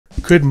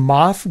Could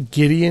Moff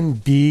Gideon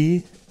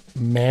be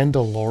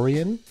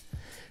Mandalorian?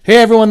 Hey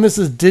everyone, this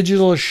is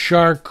Digital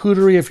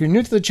Charcuterie. If you're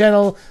new to the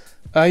channel,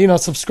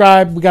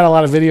 subscribe. We got a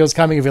lot of videos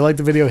coming. If you like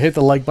the video, hit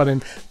the like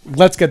button.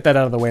 Let's get that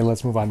out of the way.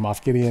 Let's move on.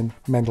 Moff Gideon,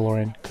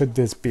 Mandalorian. Could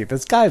this be?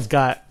 This guy's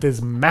got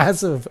this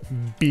massive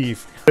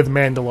beef with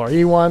Mandalorian.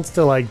 He wants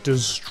to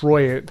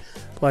destroy it,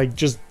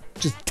 just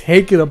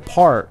take it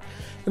apart.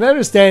 And I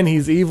understand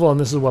he's evil and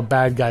this is what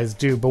bad guys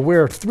do, but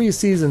we're 3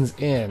 seasons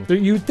in.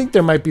 You'd think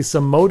there might be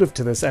some motive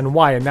to this and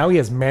why. And now he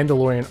has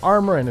Mandalorian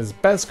armor and his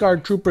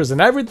Beskar troopers and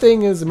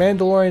everything is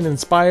Mandalorian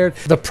inspired.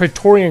 The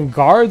Praetorian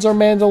guards are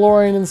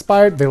Mandalorian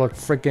inspired. They look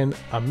freaking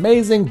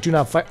amazing. Do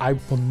not fight. I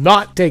will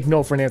not take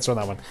no for an answer on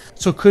that one.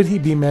 So could he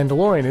be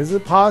Mandalorian? Is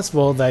it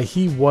possible that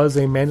he was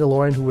a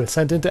Mandalorian who was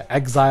sent into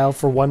exile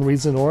for one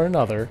reason or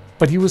another?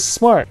 But he was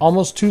smart,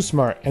 almost too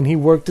smart, and he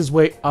worked his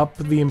way up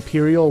the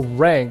Imperial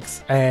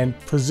ranks and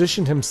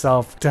positioned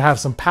himself to have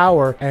some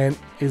power, and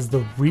is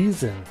the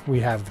reason we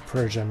have the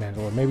Purge on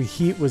Mandalore. Maybe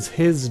it was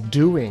his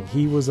doing.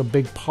 He was a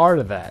big part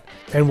of that.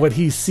 And what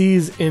he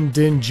sees in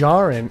Din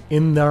Djarin,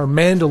 in our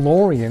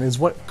Mandalorian, is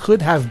what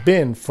could have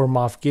been for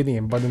Moff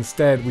Gideon, but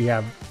instead we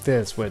have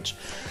this, which,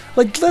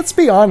 let's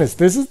be honest,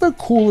 this is the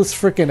coolest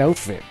freaking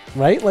outfit,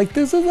 right?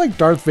 This is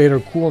Darth Vader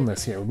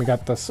coolness here. We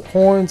got the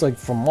horns,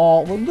 from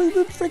Maul.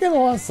 Freaking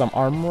awesome.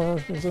 Armor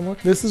or something.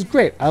 This is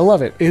great. I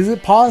love it. Is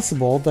it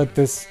possible that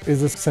this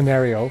is a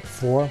scenario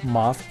for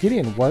Moff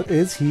Gideon? What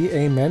is he,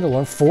 a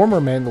Mandalorian, former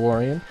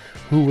Mandalorian,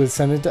 who was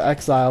sent into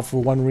exile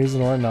for one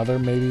reason or another?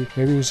 Maybe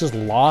he was just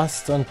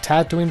lost on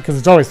Tatooine, because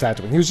it's always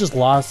Tatooine. He was just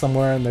lost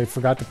somewhere and they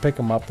forgot to pick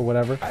him up or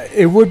whatever.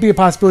 It would be a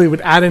possibility. It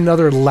would add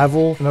another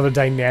level, another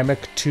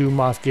dynamic to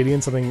Moff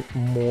Gideon, something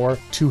more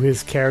to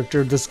his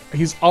character.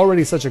 He's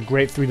already such a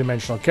great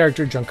 3-dimensional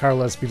character.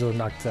 Giancarlo Esposito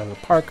knocked it out of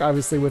the park,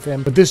 obviously, with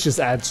him. But this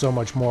just adds so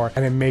much more,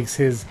 and it makes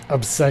his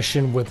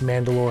obsession with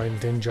Mandalorian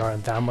Din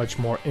Djarin that much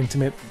more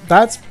intimate.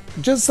 That's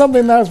just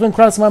something that has been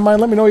crossing my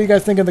mind. Let me know what you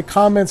guys think in the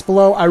comments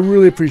below. I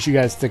really appreciate you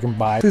guys sticking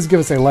by. Please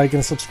give us a like and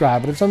a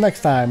subscribe. But until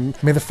next time,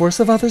 may the force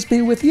of others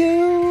be with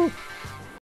you.